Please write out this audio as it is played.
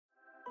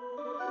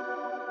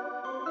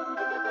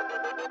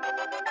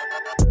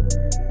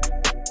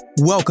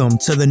Welcome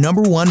to the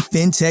 #1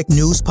 FinTech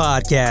News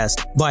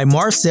Podcast by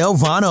Marcel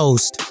Van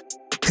Oost,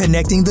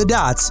 connecting the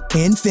dots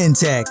in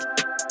FinTech.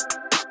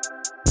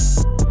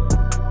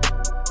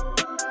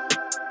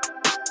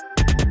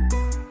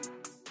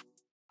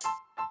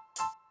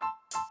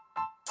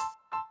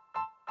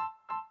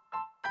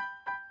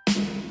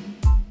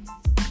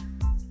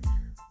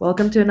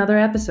 Welcome to another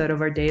episode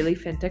of our daily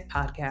FinTech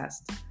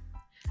podcast.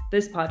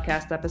 This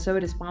podcast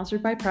episode is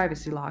sponsored by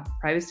PrivacyLock.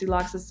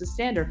 PrivacyLock is the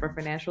standard for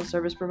financial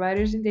service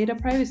providers in data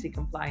privacy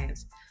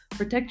compliance.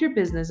 Protect your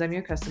business and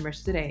your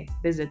customers today.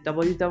 Visit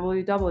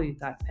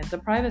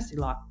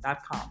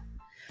www.pentaprivacylock.com.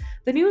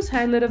 The news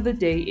highlight of the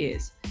day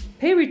is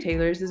Pay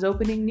Retailers is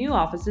opening new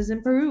offices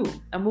in Peru,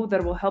 a move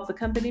that will help the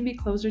company be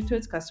closer to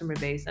its customer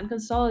base and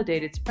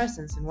consolidate its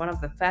presence in one of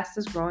the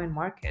fastest growing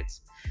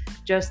markets.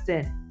 Just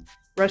in,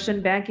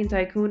 Russian banking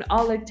tycoon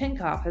Oleg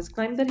Tinkov has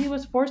claimed that he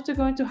was forced to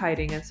go into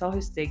hiding and sell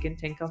his stake in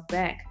Tinkoff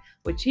Bank,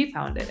 which he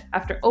founded,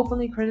 after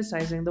openly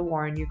criticizing the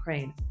war in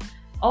Ukraine.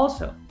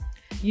 Also,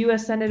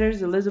 U.S.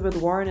 Senators Elizabeth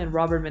Warren and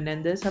Robert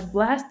Menendez have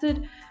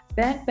blasted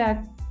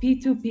bank-backed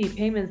P2P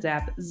payments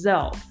app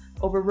Zelle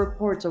over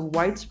reports of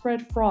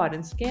widespread fraud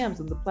and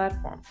scams on the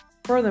platform.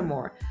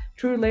 Furthermore,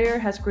 TrueLayer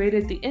has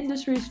created the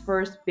industry's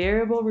first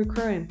variable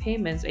recurring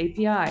payments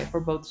API for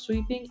both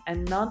sweeping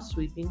and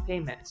non-sweeping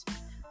payments.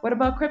 What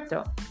about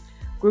crypto?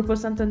 Grupo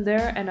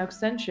Santander and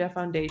Auxentia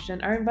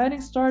Foundation are inviting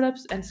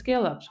startups and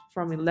scale-ups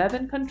from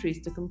 11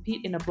 countries to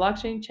compete in a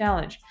blockchain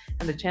challenge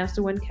and the chance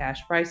to win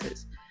cash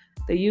prizes.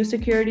 The U.S.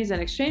 Securities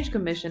and Exchange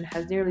Commission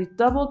has nearly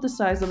doubled the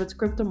size of its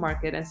crypto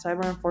market and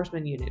cyber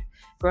enforcement unit,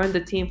 growing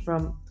the team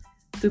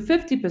to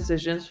 50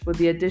 positions with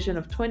the addition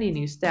of 20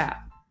 new staff.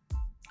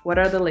 What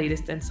are the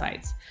latest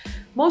insights?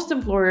 Most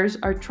employers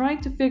are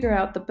trying to figure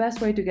out the best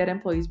way to get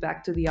employees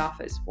back to the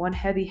office. One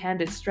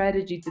heavy-handed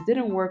strategy that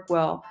didn't work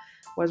well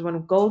was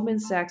when Goldman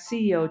Sachs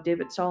CEO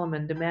David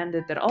Solomon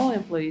demanded that all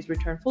employees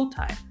return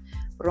full-time,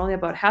 but only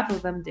about half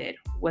of them did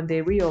when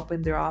they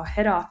reopened their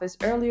head office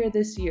earlier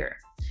this year.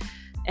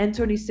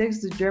 N26,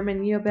 the German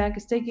neobank,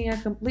 is taking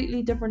a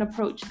completely different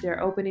approach.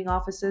 They're opening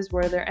offices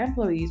where their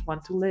employees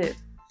want to live.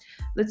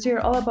 Let's hear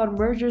all about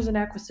mergers and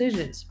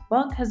acquisitions.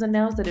 Bunk has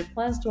announced that it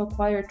plans to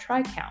acquire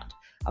TriCount,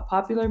 a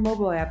popular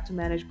mobile app to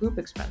manage group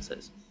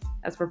expenses.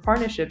 As for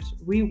partnerships,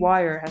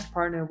 Rewire has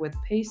partnered with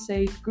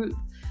PaySafe Group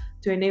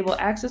to enable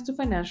access to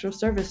financial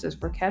services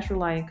for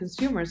cash-reliant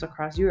consumers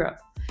across Europe.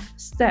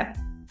 Step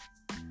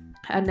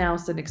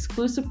announced an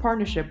exclusive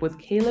partnership with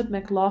Caleb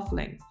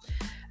McLaughlin.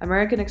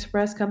 American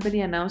Express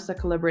Company announced a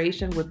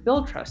collaboration with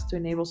Billtrust to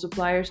enable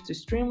suppliers to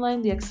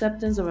streamline the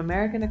acceptance of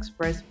American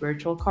Express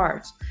virtual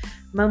cards.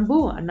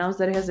 Mambu announced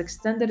that it has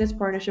extended its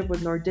partnership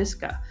with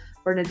Nordiska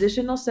for an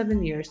additional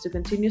 7 years to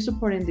continue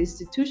supporting the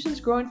institution's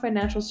growing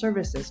financial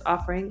services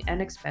offering and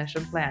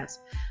expansion plans.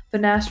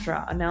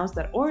 Finastra announced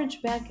that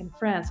Orange Bank in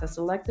France has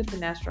selected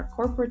Finastra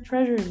Corporate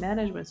Treasury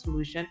Management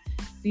Solution,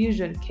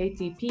 Fusion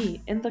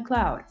KTP, in the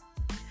cloud.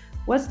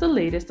 What's the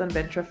latest on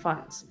venture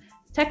funds?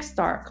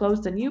 Techstar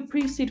closed a new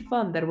pre-seed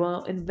fund that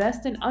will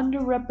invest in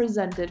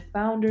underrepresented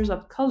founders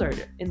of color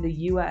in the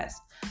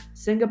U.S.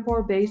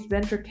 Singapore-based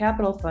venture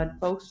capital fund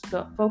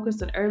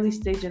focused on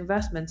early-stage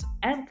investments,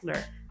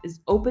 Antler, is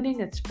opening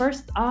its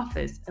first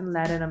office in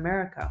Latin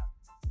America.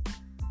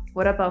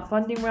 What about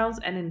funding rounds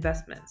and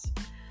investments?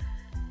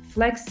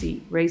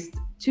 Flexi raised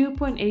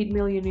 2.8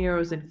 million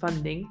euros in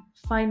funding.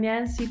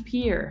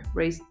 Financier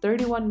raised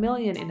 31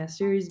 million in a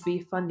Series B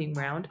funding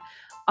round.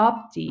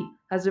 Opti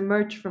has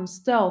emerged from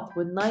stealth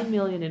with 9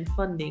 million in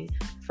funding.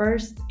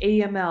 First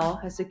AML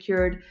has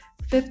secured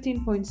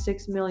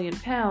 15.6 million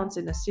pounds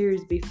in a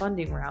Series B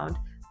funding round.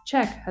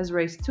 Check has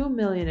raised 2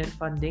 million in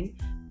funding.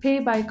 Pay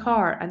by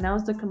Car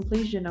announced the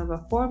completion of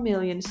a 4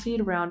 million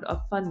seed round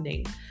of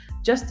funding.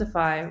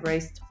 Justify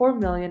raised 4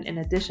 million in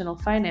additional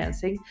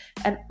financing,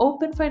 and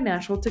Open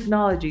Financial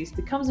Technologies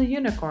becomes a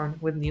unicorn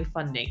with new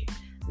funding.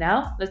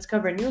 Now, let's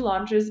cover new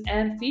launches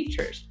and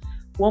features.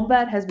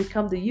 Wombat has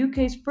become the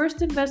UK's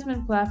first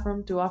investment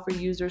platform to offer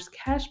users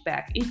cash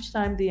back each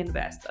time they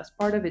invest as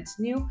part of its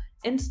new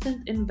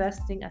instant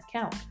investing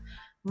account.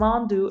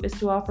 Mondu is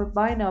to offer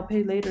buy now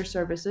pay later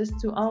services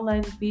to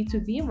online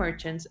B2B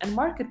merchants and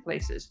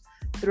marketplaces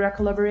through a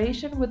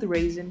collaboration with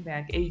Raisin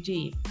Bank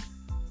AG.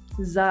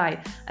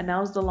 Zai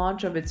announced the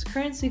launch of its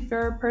Currency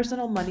Fair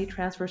personal money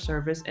transfer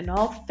service in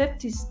all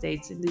 50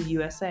 states in the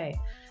USA.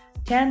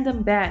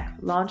 Tandem Bank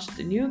launched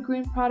the new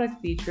green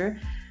product feature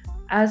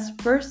as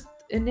first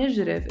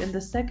initiative in the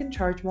second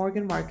charge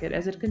mortgage market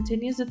as it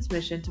continues its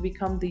mission to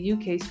become the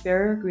UK's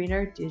fairer,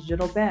 greener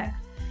digital bank.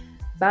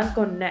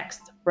 Banco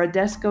Next,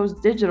 Bradesco's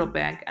digital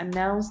bank,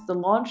 announced the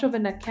launch of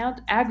an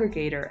account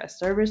aggregator, a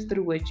service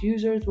through which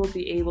users will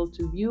be able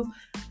to view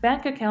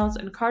bank accounts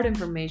and card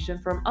information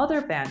from other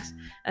banks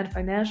and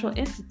financial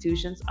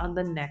institutions on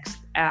the Next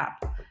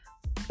app.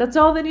 That's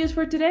all the news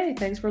for today.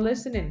 Thanks for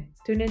listening.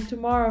 Tune in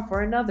tomorrow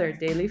for another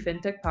Daily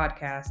FinTech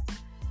podcast.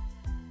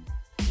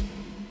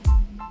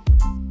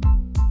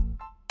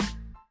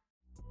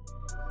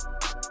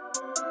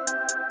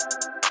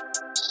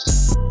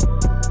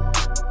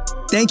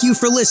 Thank you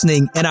for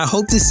listening, and I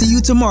hope to see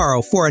you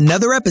tomorrow for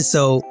another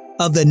episode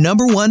of the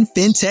 #1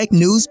 FinTech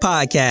News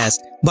Podcast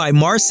by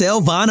Marcel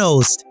Van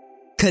Oost,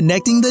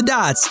 connecting the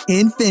dots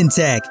in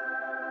FinTech.